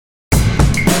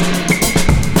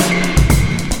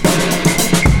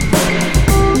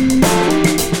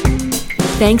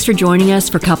Thanks for joining us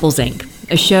for Couples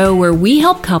Inc., a show where we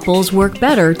help couples work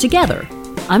better together.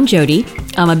 I'm Jody.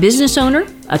 I'm a business owner,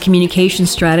 a communication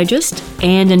strategist,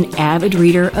 and an avid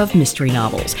reader of mystery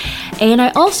novels. And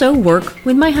I also work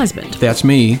with my husband. That's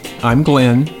me. I'm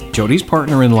Glenn, Jody's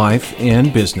partner in life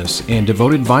and business, and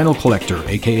devoted vinyl collector,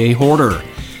 aka hoarder.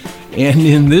 And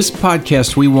in this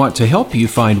podcast, we want to help you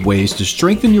find ways to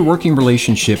strengthen your working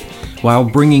relationship while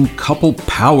bringing couple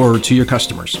power to your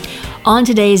customers. On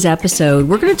today's episode,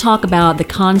 we're going to talk about the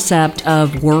concept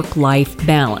of work-life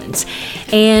balance.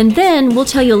 And then we'll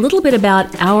tell you a little bit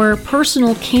about our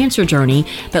personal cancer journey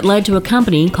that led to a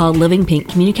company called Living Pink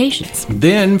Communications.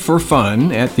 Then, for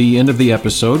fun, at the end of the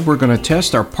episode, we're going to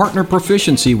test our partner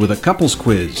proficiency with a couples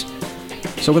quiz.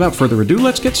 So without further ado,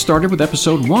 let's get started with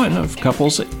episode 1 of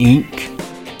Couples Inc.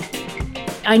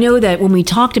 I know that when we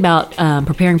talked about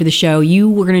preparing for the show, you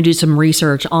were going to do some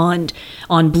research on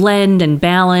blend and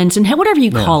balance and whatever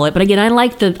you call it. But again, I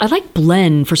like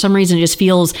blend. For some reason, it just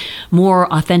feels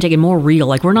more authentic and more real.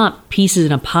 Like we're not pieces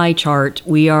in a pie chart.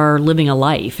 We are living a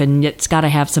life, and it's got to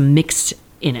have some mix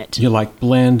in it. You like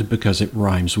blend because it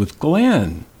rhymes with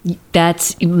Glenn.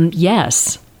 That's,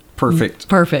 yes. Perfect.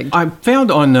 I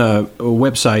found on a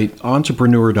website,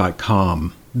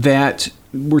 entrepreneur.com, that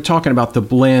we're talking about the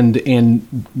blend,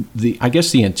 and I guess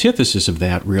the antithesis of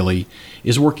that really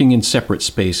is working in separate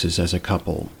spaces as a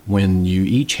couple. When you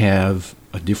each have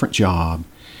a different job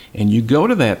and you go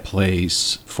to that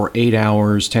place for 8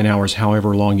 hours, 10 hours,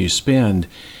 however long you spend,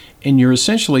 and you're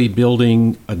essentially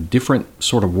building a different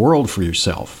sort of world for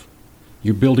yourself.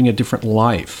 You're building a different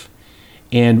life.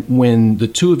 And when the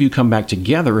two of you come back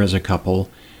together as a couple,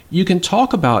 you can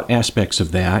talk about aspects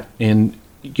of that, and,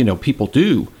 people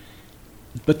do.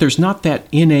 But there's not that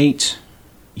innate,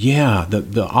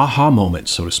 the aha moment,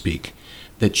 so to speak,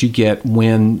 that you get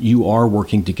when you are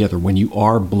working together, when you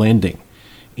are blending.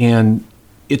 And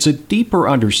it's a deeper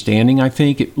understanding, I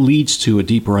think. It leads to a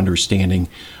deeper understanding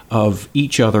of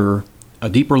each other, a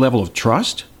deeper level of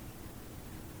trust,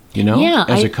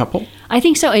 as a couple. I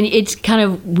think so. And it's kind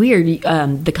of weird,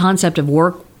 the concept of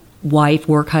work wife,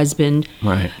 work husband.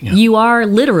 Right. Yeah. You are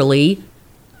literally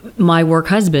my work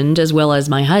husband as well as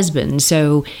my husband.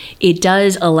 So it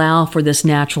does allow for this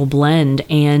natural blend.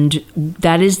 And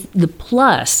that is the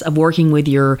plus of working with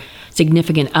your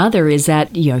significant other, is that,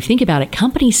 think about it,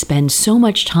 companies spend so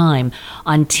much time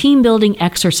on team building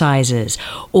exercises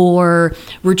or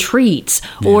retreats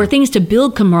or things to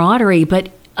build camaraderie, but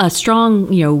a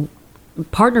strong,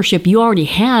 partnership you already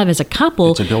have as a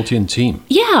couple. It's a built-in team.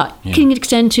 Can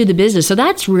extend to the business. So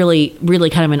that's really, really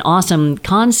kind of an awesome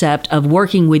concept of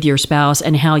working with your spouse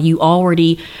and how you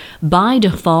already, by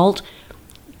default,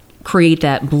 create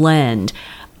that blend.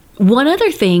 One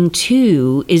other thing,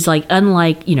 too, is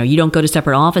unlike, you don't go to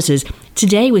separate offices.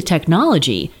 Today with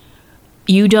technology,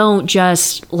 you don't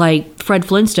just, like Fred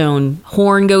Flintstone,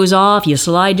 horn goes off, you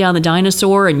slide down the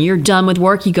dinosaur, and you're done with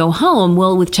work, you go home.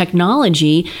 Well, with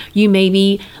technology, you may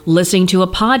be listening to a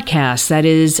podcast that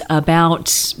is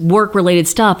about work-related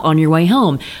stuff on your way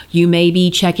home. You may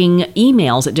be checking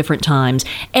emails at different times,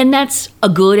 and that's a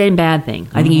good and bad thing.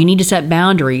 I think you need to set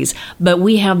boundaries, but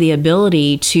we have the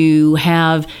ability to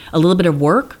have a little bit of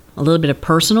work, a little bit of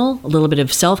personal, a little bit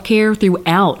of self-care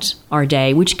throughout our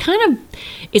day, which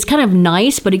it's kind of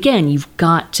nice. But again, you've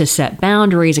got to set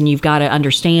boundaries, and you've got to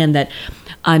understand that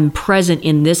I'm present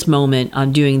in this moment,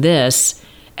 I'm doing this,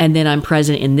 and then I'm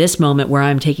present in this moment where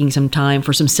I'm taking some time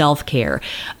for some self-care.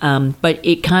 But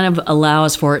it kind of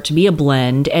allows for it to be a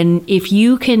blend. And if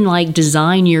you can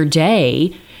design your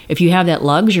day, if you have that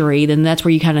luxury, then that's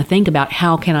where you kind of think about,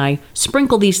 how can I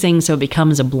sprinkle these things so it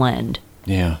becomes a blend?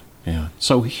 Yeah.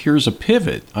 So here's a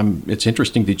pivot. It's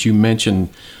interesting that you mentioned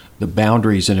the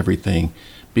boundaries and everything,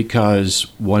 because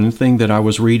one thing that I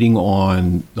was reading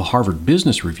on the Harvard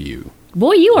Business Review.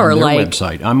 Boy, you are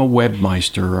website. I'm a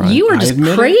webmeister. You are just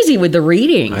crazy with the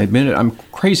reading. I admit it. I'm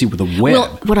crazy with the web.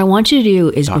 Well, what I want you to do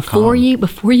is before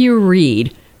you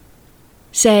read,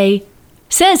 say,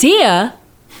 "Says here,"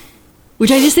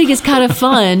 which I just think is kind of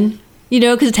fun.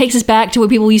 Because it takes us back to when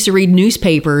people used to read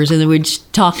newspapers and they would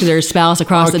talk to their spouse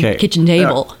across the kitchen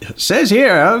table. Says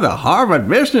here, the Harvard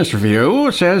Business Review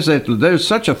says that there's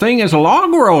such a thing as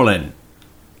log rolling.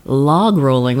 Log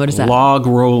rolling? What is that? Log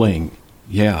rolling,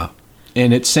 yeah.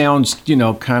 And it sounds,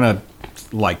 kind of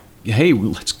like hey,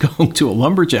 let's go to a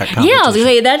lumberjack competition. Yeah, I was gonna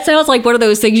say that sounds like one of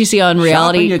those things you see on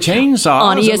reality. Shopping your chainsaws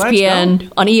on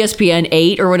ESPN, on ESPN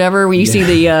 8 or whatever, where you see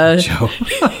the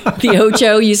the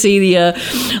Ocho, you see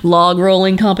the log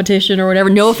rolling competition or whatever.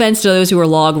 No offense to those who are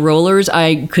log rollers,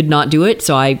 I could not do it,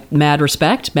 so mad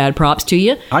respect, mad props to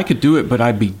you. I could do it, but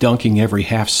I'd be dunking every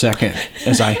half second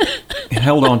as I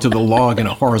held onto the log in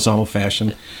a horizontal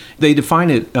fashion. They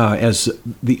define it as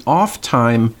the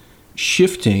off-time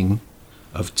shifting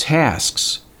of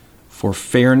tasks for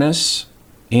fairness,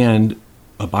 and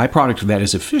a byproduct of that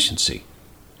is efficiency.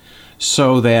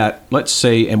 So that, let's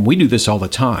say, and we do this all the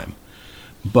time,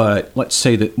 but let's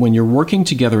say that when you're working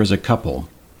together as a couple,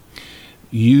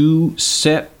 you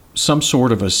set some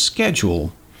sort of a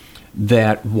schedule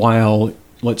that while,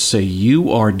 let's say,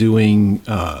 you are doing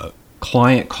a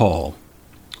client call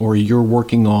or you're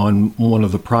working on one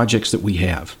of the projects that we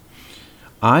have,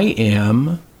 I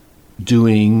am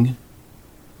doing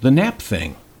the nap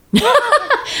thing.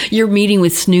 You're meeting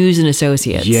with Snooze and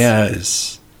Associates.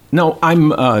 Yes. No,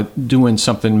 I'm doing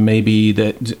something maybe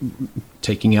that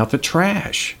taking out the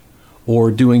trash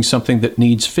or doing something that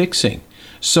needs fixing,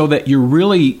 so that you're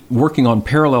really working on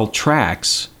parallel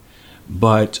tracks,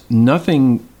 but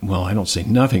nothing, well, I don't say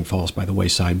nothing falls by the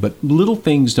wayside, but little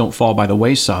things don't fall by the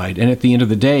wayside. And at the end of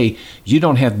the day, you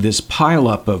don't have this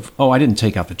pileup of, oh, I didn't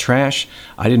take out the trash,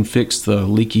 I didn't fix the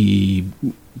leaky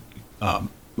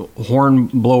horn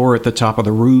blower at the top of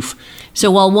the roof.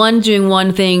 So while one's doing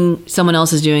one thing, someone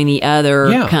else is doing the other,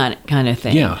 kind of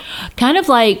thing. Yeah. Kind of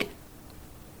like,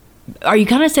 are you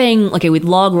kind of saying, okay, with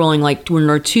log rolling, like when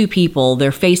there are two people,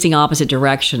 they're facing opposite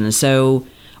directions. So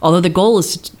although the goal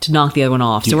is to knock the other one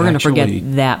off, so we're going to forget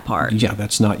that part. Yeah,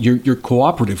 that's not, you're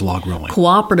cooperative log rolling.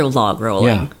 Cooperative log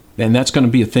rolling. Yeah, and that's going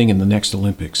to be a thing in the next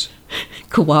Olympics.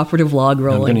 Cooperative log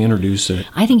rolling. I'm going to introduce it.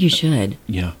 I think you should.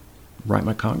 Yeah. Write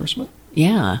my congressman.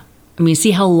 Yeah. I mean,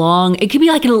 see how long, it could be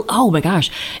like, oh my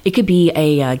gosh, it could be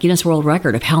a Guinness World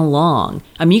Record of how long.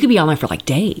 I mean, you could be on there for like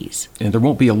days. And there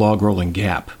won't be a log rolling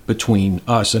gap between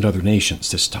us and other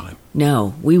nations this time.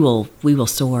 No, we will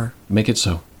soar. Make it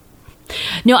so.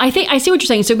 No, I see what you're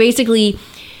saying. So basically,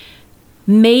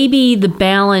 maybe the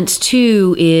balance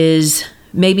too is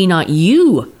maybe not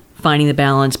you finding the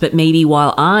balance, but maybe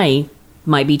while I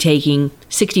might be taking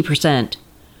 60%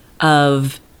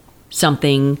 of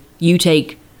something, you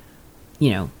take,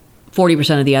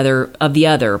 40% of the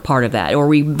other part of that, or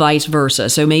we vice versa.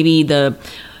 So maybe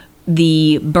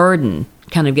the burden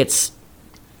kind of gets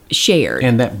shared.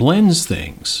 And that blends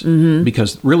things,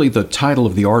 because really the title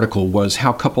of the article was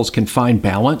How Couples Can Find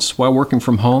Balance While Working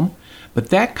from Home. But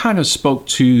that kind of spoke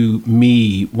to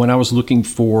me when I was looking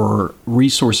for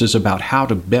resources about how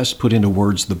to best put into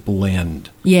words the blend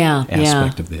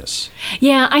aspect of this.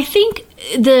 Yeah, I think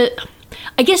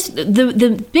I guess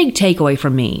the big takeaway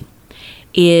from me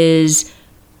is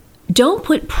don't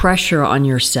put pressure on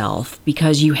yourself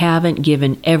because you haven't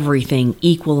given everything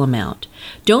equal amount.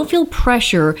 Don't feel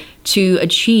pressure to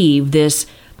achieve this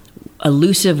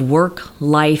elusive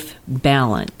work-life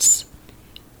balance.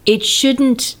 It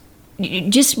shouldn't.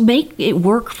 Just make it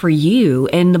work for you,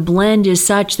 and the blend is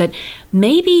such that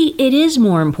maybe it is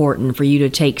more important for you to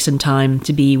take some time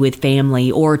to be with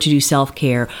family or to do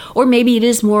self-care, or maybe it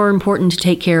is more important to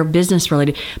take care of business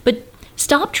related. But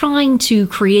stop trying to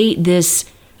create this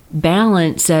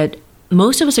balance that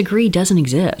most of us agree doesn't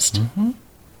exist. Mm-hmm.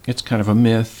 It's kind of a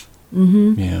myth.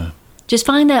 Mm-hmm. Yeah. Just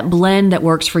find that blend that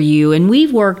works for you. And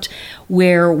we've worked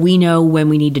where we know when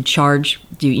we need to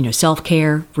do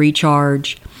self-care,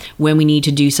 recharge, when we need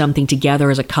to do something together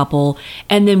as a couple,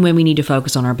 and then when we need to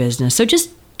focus on our business. So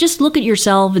just look at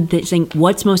yourself and think,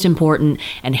 what's most important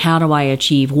and how do I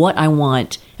achieve what I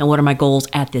want and what are my goals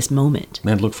at this moment?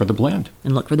 And look for the blend.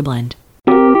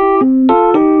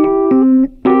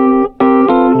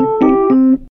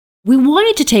 We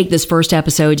wanted to take this first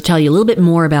episode to tell you a little bit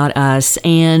more about us,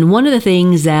 and one of the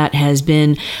things that has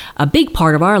been a big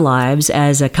part of our lives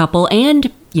as a couple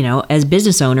and as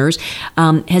business owners,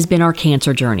 has been our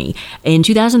cancer journey. In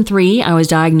 2003, I was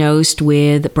diagnosed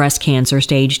with breast cancer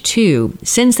stage 2.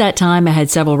 Since that time, I had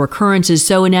several recurrences.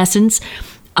 So in essence,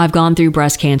 I've gone through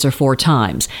breast cancer 4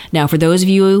 times. Now, for those of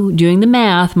you doing the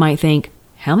math might think,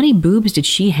 how many boobs did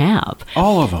she have?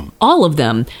 All of them. All of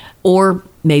them. Or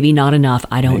maybe not enough.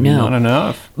 I don't know. Not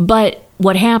enough. But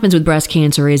what happens with breast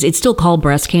cancer is it's still called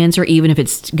breast cancer, even if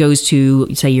it goes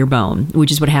to, say, your bone,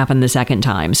 which is what happened the second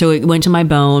time. So it went to my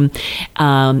bone,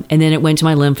 and then it went to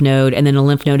my lymph node, and then a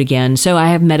lymph node again. So I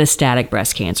have metastatic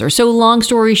breast cancer. So long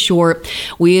story short,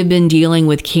 we have been dealing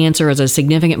with cancer as a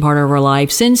significant part of our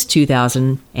life since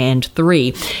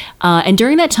 2003. And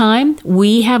during that time,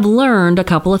 we have learned a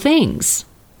couple of things.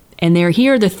 And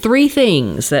here are the 3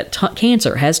 things that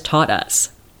cancer has taught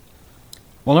us.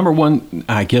 Well, number one,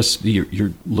 I guess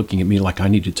you're looking at me like I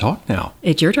need to talk now.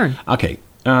 It's your turn. Okay.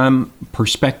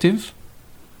 Perspective.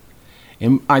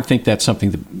 And I think that's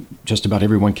something that just about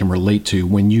everyone can relate to.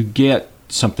 When you get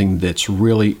something that's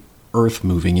really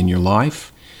earth-moving in your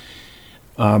life,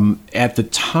 at the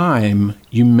time,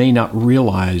 you may not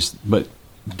realize, but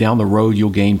down the road, you'll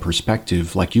gain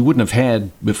perspective like you wouldn't have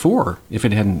had before if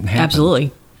it hadn't happened.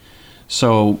 Absolutely.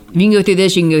 So you can go through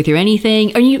this, you can go through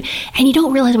anything, and you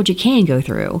don't realize what you can go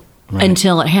through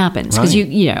until it happens, because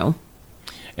you know.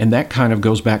 And that kind of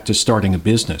goes back to starting a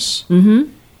business.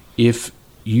 Mm-hmm. If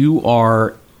you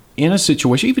are in a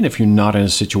situation, even if you're not in a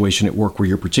situation at work where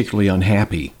you're particularly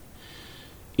unhappy,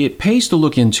 it pays to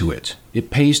look into it. It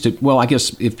pays to, well, I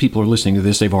guess if people are listening to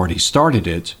this, they've already started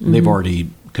it, they've already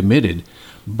committed,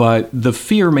 but the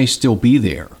fear may still be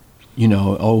there. You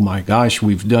know, oh my gosh,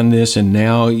 we've done this, and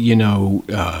now, you know,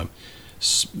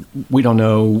 we don't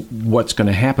know what's going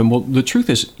to happen. Well, the truth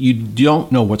is, you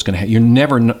don't know what's going to happen. You're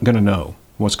never going to know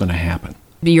what's going to happen.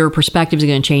 Your perspective is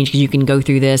going to change because you can go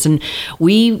through this. And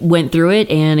we went through it.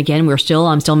 And again, I'm still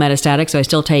metastatic, so I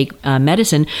still take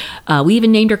medicine. We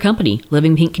even named our company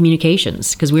Living Pink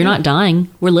Communications because we're not dying.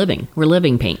 We're living. We're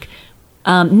living pink.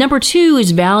 Number 2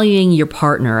 is valuing your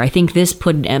partner. I think this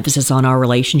put an emphasis on our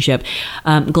relationship.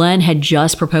 Glenn had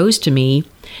just proposed to me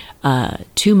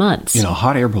 2 months. In a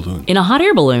hot air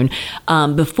balloon.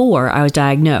 Before I was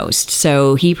diagnosed.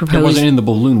 So he proposed. It wasn't in the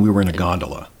balloon. We were in a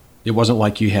gondola. It wasn't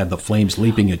like you had the flames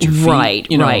leaping at your feet. Right,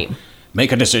 right.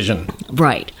 Make a decision.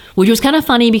 Right. Which was kind of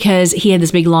funny because he had this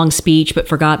big long speech, but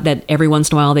forgot that every once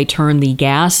in a while they turn the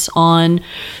gas on.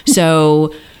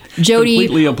 So Jody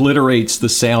completely obliterates the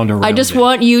sound around I just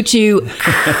want you to.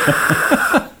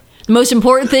 The most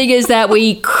important thing is that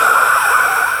we.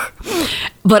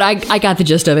 But I got the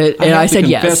gist of it, and I said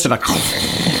yes.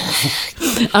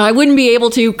 I wouldn't be able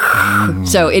to.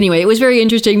 So anyway, it was very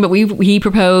interesting, but he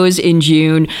proposed in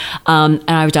June, and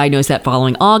I was diagnosed that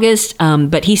following August,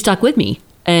 but he stuck with me.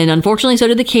 And unfortunately, so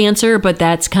did the cancer, but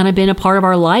that's kind of been a part of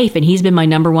our life, and he's been my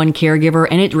number one caregiver,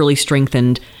 and it really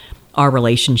strengthened our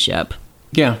relationship.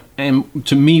 Yeah, and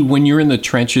to me, when you're in the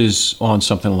trenches on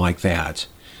something like that,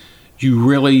 you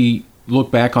really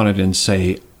look back on it and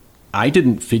say, I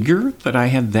didn't figure that I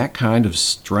had that kind of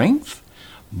strength,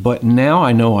 but now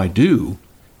I know I do.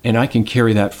 And I can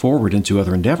carry that forward into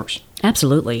other endeavors.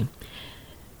 Absolutely.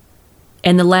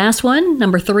 And the last one,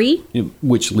 number 3?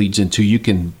 Which leads into you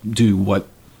can do what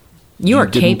you are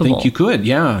didn't capable. think you could.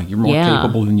 Yeah, you're more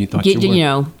capable than you thought you would. You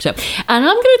know, so, and I'm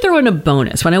going to throw in a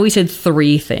bonus. I know we said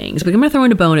 3 things, but I'm going to throw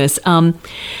in a bonus.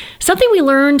 Something we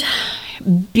learned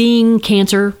being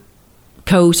cancer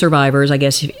co-survivors, I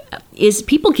guess, is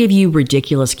people give you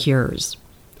ridiculous cures.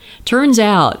 Turns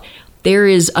out there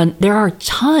are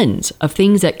tons of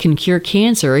things that can cure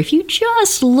cancer if you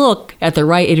just look at the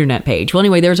right internet page. Well,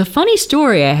 anyway, there's a funny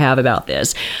story I have about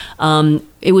this.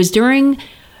 It was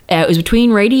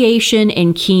between radiation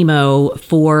and chemo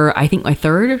for, I think, my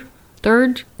third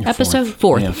episode?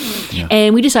 Fourth. Yeah.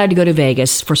 And we decided to go to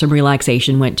Vegas for some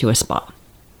relaxation, went to a spa.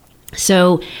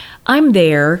 So I'm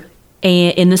there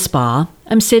in the spa.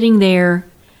 I'm sitting there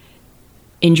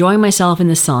enjoying myself in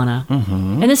the sauna.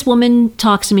 Mm-hmm. And this woman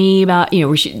talks to me about,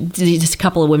 just a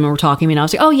couple of women were talking to me, and I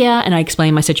was like, oh yeah, and I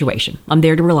explained my situation. I'm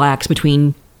there to relax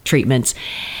between treatments.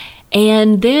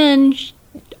 And then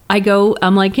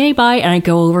I'm like, hey, bye, and I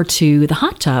go over to the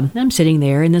hot tub. I'm sitting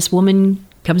there, and this woman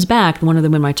comes back, one of the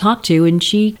women I talked to, and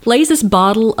she lays this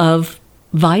bottle of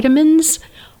vitamins,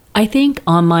 I think,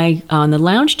 on the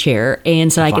lounge chair,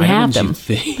 and said I can have them.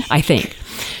 I think.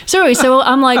 So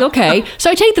I'm like, okay.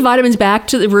 So I take the vitamins back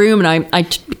to the room, and I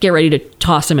get ready to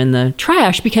toss them in the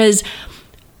trash because,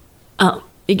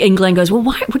 and Glenn goes, well,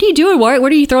 what are you doing? What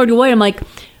are you throwing away? I'm like,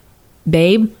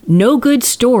 babe, no good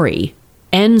story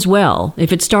ends well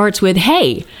if it starts with,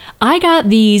 hey, I got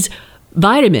these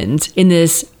vitamins in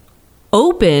this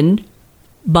open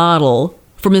bottle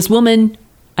from this woman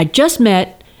I just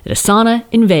met at a sauna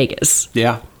in Vegas.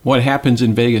 Yeah. What happens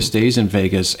in Vegas stays in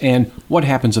Vegas, and what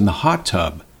happens in the hot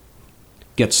tub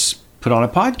gets put on a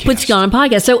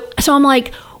podcast. So I'm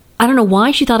like, I don't know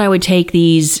why she thought I would take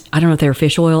these. I don't know if they're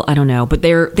fish oil. I don't know, but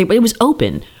it was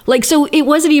open. Like, so it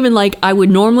wasn't even like I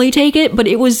would normally take it, but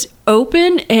it was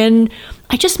open, and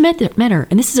I just met her,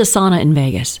 and this is a sauna in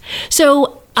Vegas.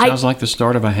 So sounds like the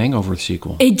start of a Hangover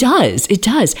sequel. It does,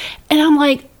 and I'm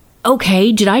like,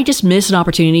 okay, did I just miss an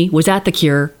opportunity? Was that the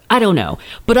cure? I don't know,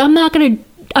 but I'm not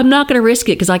gonna risk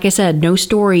it because, like I said, no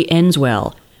story ends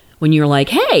well when you're like,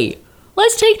 hey,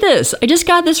 let's take this. I just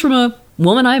got this from a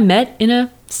woman I met in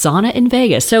a sauna in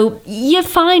Vegas. So you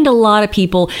find a lot of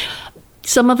people,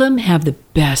 some of them have the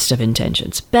best of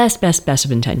intentions, best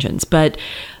of intentions. But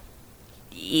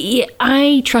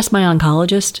I trust my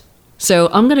oncologist. So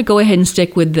I'm going to go ahead and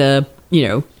stick with the,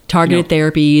 targeted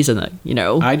therapies and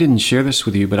the. I didn't share this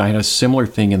with you, but I had a similar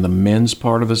thing in the men's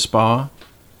part of the spa.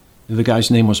 The guy's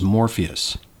name was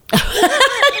Morpheus.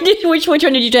 Which one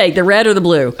did you take? The red or the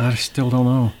blue? I still don't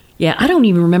know. Yeah, I don't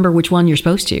even remember which one you're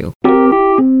supposed to.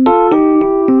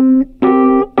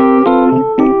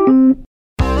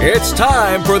 It's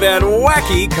time for that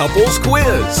wacky couples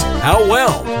quiz. How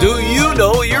well do you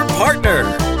know your partner?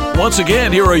 Once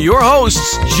again, here are your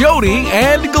hosts, Jody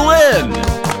and Glenn.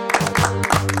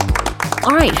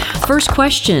 All right, first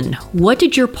question. What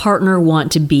did your partner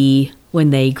want to be when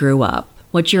they grew up?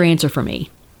 What's your answer for me?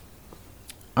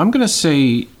 I'm going to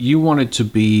say you wanted to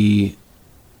be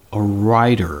a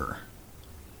writer.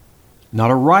 Not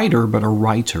a writer, but a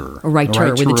writer. A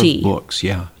writer with a T. Of books,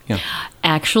 yeah.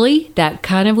 Actually, that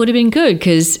kind of would have been good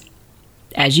because,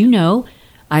 as you know,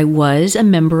 I was a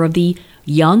member of the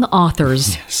Young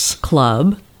Authors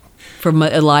Club from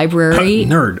a library.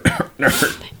 Nerd.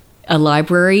 A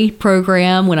library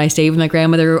program when I stayed with my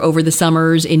grandmother over the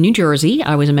summers in New Jersey.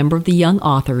 I was a member of the Young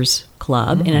Authors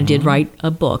Club, and I did write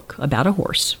a book about a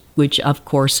horse, which, of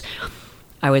course,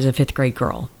 I was a 5th grade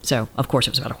girl. So, of course, it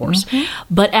was about a horse.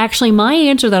 But actually, my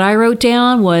answer that I wrote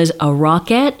down was a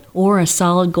rockette or a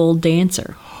solid gold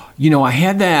dancer. I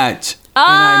had that, and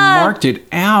I marked it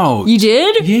out. You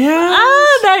did? Yeah.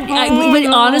 But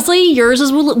honestly, yours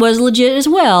was legit as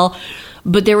well.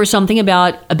 But there was something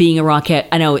about being a rockette.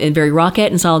 I know, and very rockette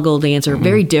and solid gold dancer,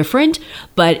 very different.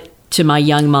 But to my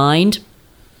young mind,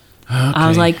 I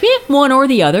was like, one or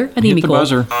the other. I think it'd be cool.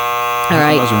 Buzzer. All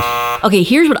right. Okay,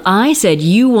 here's what I said.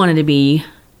 You wanted to be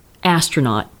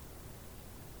astronaut.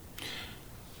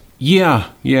 Yeah.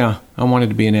 I wanted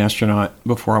to be an astronaut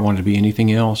before I wanted to be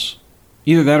anything else.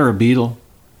 Either that or a Beatle.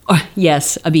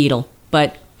 Yes, a Beatle.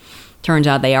 But turns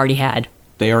out they already had.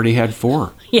 They already had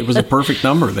 4. It was a perfect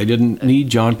number. They didn't need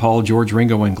John, Paul, George,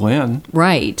 Ringo, and Glenn.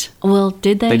 Right. Well,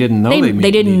 did they? They didn't know they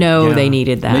didn't know they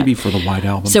needed that. Maybe for the White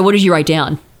Album. So what did you write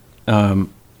down?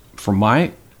 For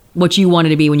my... What you wanted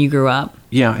to be when you grew up?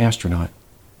 Yeah, astronaut.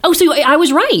 Oh, so I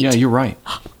was right. Yeah, you're right.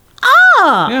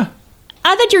 Yeah.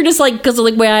 I thought you were just because of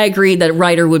the way I agreed that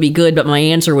writer would be good, but my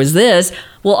answer was this.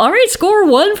 Well, all right, score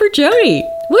 1 for Jody.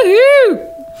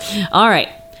 Woohoo! All right.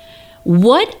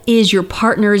 What is your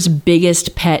partner's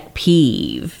biggest pet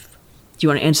peeve? Do you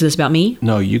want to answer this about me?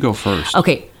 No, you go first.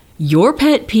 Okay. Your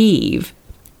pet peeve,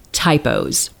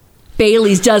 typos.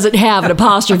 Bailey's doesn't have an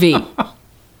apostrophe.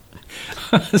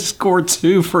 Score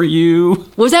 2 for you.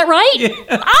 Was that right? Yeah.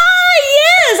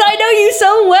 Yes! I know you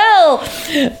so well.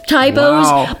 Typos.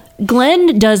 Wow.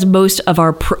 Glenn does most of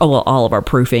our, all of our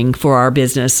proofing for our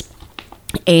business.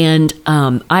 And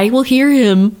I will hear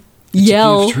him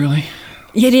yell. It's a gift, really?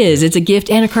 It is. It's a gift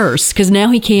and a curse because now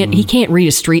he can't read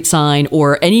a street sign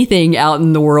or anything out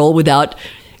in the world without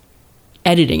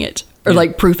editing it or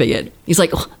proofing it. He's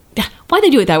like, why'd they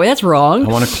do it that way? That's wrong. I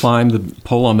want to climb the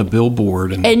pole on the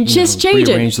billboard and just change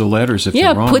it. Rearrange the letters if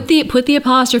they're wrong. Put the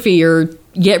apostrophe or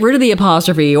get rid of the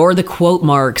apostrophe or the quote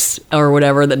marks or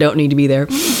whatever that don't need to be there.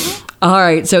 All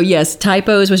right. So yes,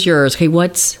 typos was yours. Okay,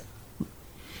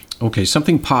 Okay,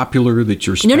 something popular that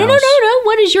your spouse... No.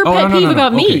 What is your pet peeve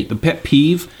about me? Okay, the pet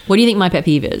peeve... What do you think my pet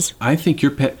peeve is? I think your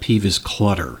pet peeve is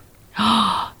clutter.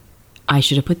 I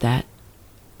should have put that.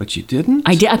 But you didn't?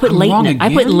 I did. I put lateness.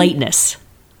 I put lateness.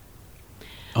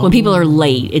 When people are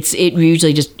late, it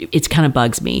usually it kind of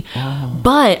bugs me.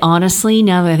 But honestly,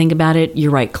 now that I think about it,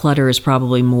 you're right. Clutter is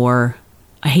probably more...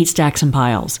 I hate stacks and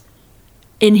piles.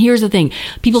 And here's the thing.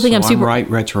 People think I'm super... right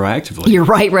retroactively. You're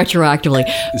right retroactively.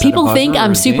 People think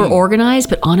I'm super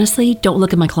organized, but honestly, don't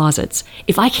look at my closets.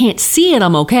 If I can't see it,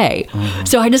 I'm okay.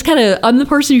 So I just I'm the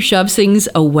person who shoves things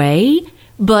away,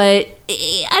 but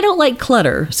I don't like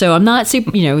clutter. So I'm not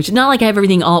super, it's not like I have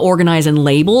everything all organized and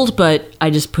labeled, but I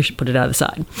just put it out of the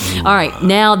side. All right,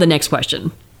 now the next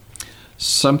question.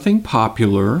 Something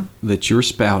popular that your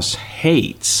spouse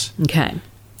hates. Okay.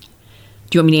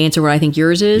 Do you want me to answer what I think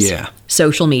yours is? Yeah.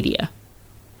 Social media.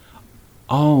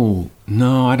 Oh,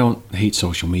 no, I don't hate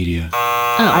social media.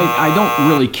 I don't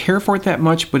really care for it that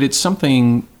much, but it's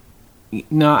something...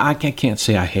 No, I can't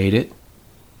say I hate it.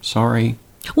 Sorry.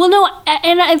 Well, no,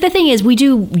 and the thing is, we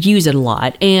do use it a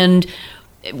lot and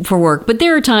for work, but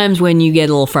there are times when you get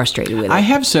a little frustrated with it. I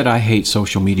have said I hate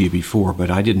social media before, but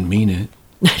I didn't mean it.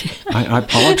 I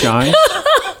apologize.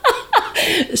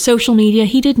 Social media,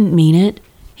 he didn't mean it.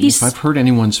 If I've hurt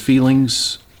anyone's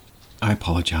feelings, I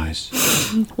apologize.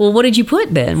 Well, what did you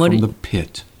put then? From the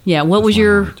pit. Yeah. What was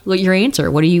your answer?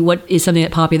 What is something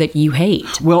that popular that you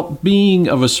hate? Well, being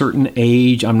of a certain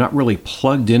age, I'm not really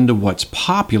plugged into what's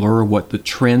popular or what the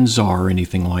trends are or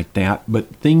anything like that.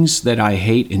 But things that I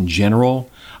hate in general,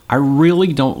 I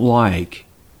really don't like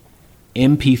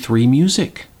MP3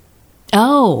 music.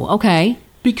 Oh, okay.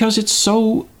 Because it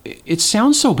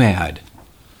sounds so bad.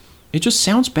 It just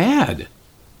sounds bad.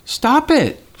 Stop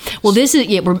it. Well,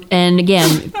 and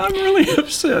again, I'm really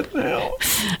upset now.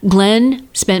 Glenn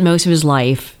spent most of his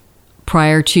life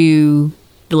prior to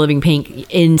The Living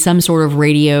Pink in some sort of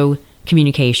radio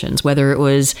communications, whether it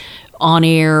was on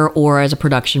air or as a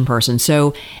production person.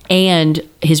 So, and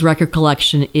his record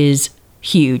collection is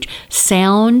huge.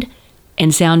 Sound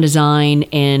and sound design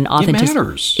and authenticity. It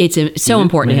matters. It's so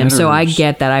important to him. So I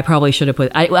get that. I probably should have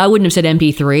I wouldn't have said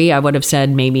MP3. I would have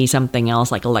said maybe something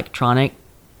else like electronic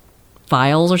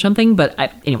files or something. But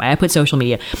anyway, I put social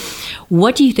media.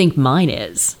 What do you think mine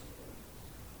is?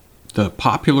 The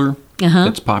popular,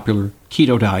 that's popular,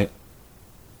 keto diet.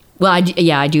 Well, I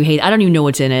do hate. I don't even know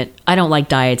what's in it. I don't like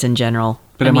diets in general.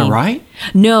 But am I right?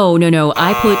 No.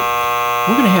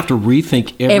 We're going to have to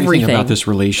rethink everything about this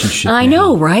relationship. I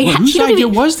know, right? Well, whose idea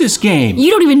was this game?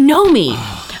 You don't even know me.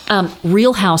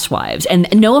 Real Housewives, and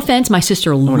no offense, my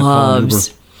sister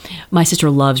loves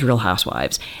Real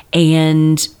Housewives,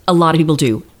 and a lot of people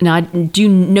do. Now, I do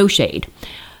no shade.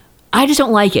 I just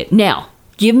don't like it. Now,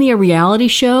 give me a reality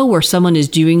show where someone is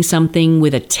doing something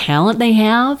with a talent they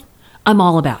have. I'm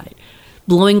all about it.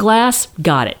 Blowing glass,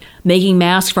 got it. Making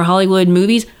masks for Hollywood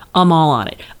movies, I'm all on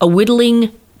it. A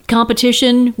whittling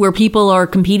competition where people are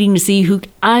competing to see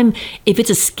if it's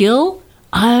a skill,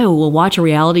 I will watch a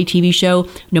reality TV show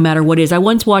no matter what it is. I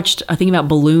once watched a thing about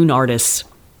balloon artists.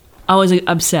 I was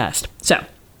obsessed. So,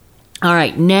 all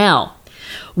right, now,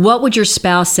 what would your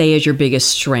spouse say is your biggest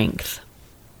strength?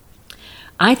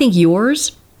 I think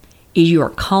yours is you are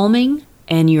calming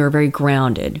and you are very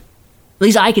grounded. At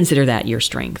least I consider that your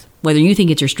strength, whether you think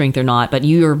it's your strength or not, but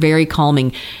you are very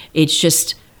calming. It's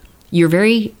just, you're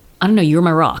very, I don't know, you're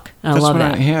my rock. I love that.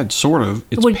 That's what I had, sort of.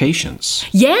 It's patience.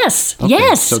 Yes, okay,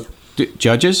 yes. So,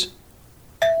 judges?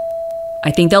 I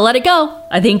think they'll let it go.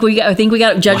 I think we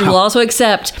got judges will also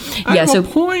accept. I have a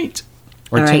point.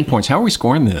 Or 10 points. How are we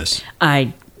scoring this?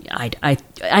 I think I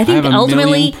have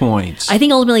ultimately 1,000,000 points. I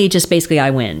think ultimately it's just basically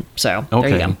I win. So there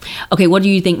you go. Okay, what do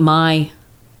you think my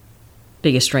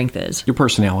biggest strength is? Your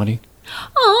personality.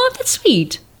 Oh, that's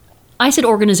sweet. I said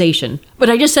organization, but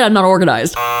I just said I'm not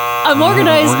organized. I'm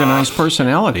organized. Organized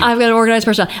personality. I've got an organized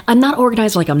personality. I'm not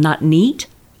organized like I'm not neat.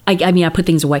 I mean, I put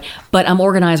things away, but I'm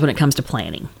organized when it comes to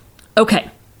planning. Okay,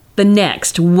 the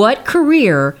next. What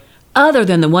career other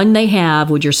than the one they have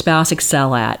would your spouse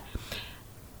excel at?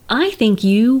 I think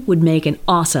you would make an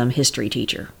awesome history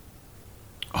teacher.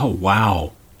 Oh,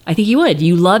 wow. I think you would.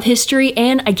 You love history,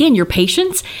 and again, your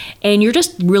patience, and you're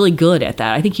just really good at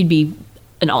that. I think you'd be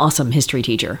an awesome history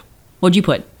teacher. What'd you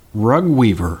put? Rug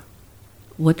weaver.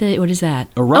 What is that?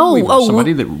 A rug weaver.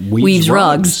 Somebody that weaves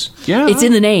rugs. Yeah. It's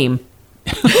in the name.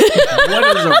 What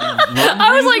is a rug weaver?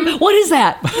 I was like, what is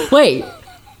that? Wait.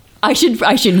 I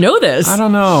should know this. I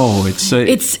don't know.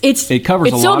 It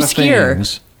covers a lot of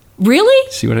things.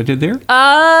 Really? See what I did there?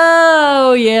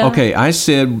 Oh, yeah. Okay, I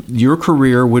said your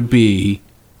career would be,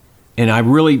 and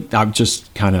I'm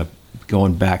just kind of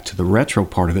going back to the retro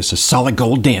part of this, a solid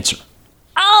gold dancer.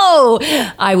 Oh,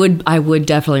 I would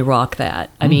definitely rock that.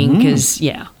 I mean, because,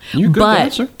 yeah. You're a good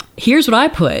dancer. Here's what I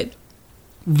put.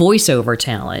 Voiceover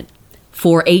talent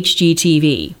for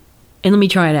HGTV. And let me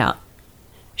try it out.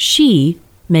 She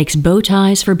makes bow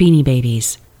ties for Beanie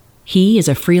Babies. He is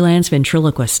a freelance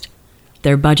ventriloquist.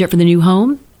 Their budget for the new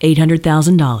home,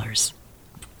 $800,000.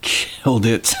 Killed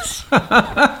it.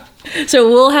 So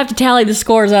we'll have to tally the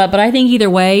scores up, but I think either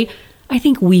way, I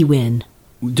think we win.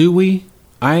 Do we?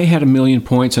 I had 1,000,000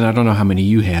 points, and I don't know how many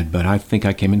you had, but I think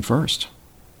I came in first.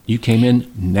 You came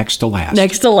in next to last.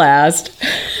 Next to last.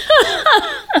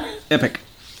 Epic.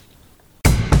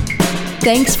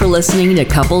 Thanks for listening to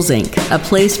Couples Inc., a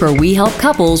place where we help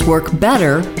couples work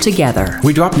better together.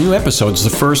 We drop new episodes the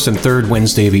first and third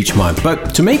Wednesday of each month,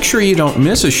 but to make sure you don't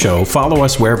miss a show, follow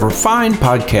us wherever fine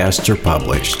podcasts are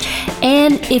published.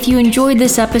 And if you enjoyed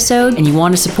this episode and you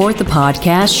want to support the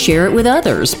podcast, share it with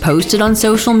others, post it on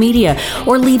social media,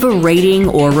 or leave a rating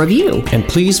or review. And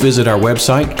please visit our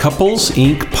website,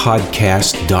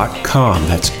 couplesincpodcast.com.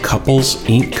 That's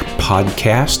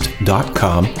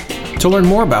couplesincpodcast.com to learn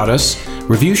more about us,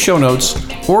 review show notes,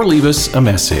 or leave us a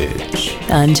message.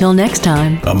 Until next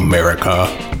time. America.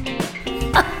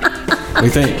 What do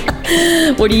you think?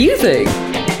 What do you think?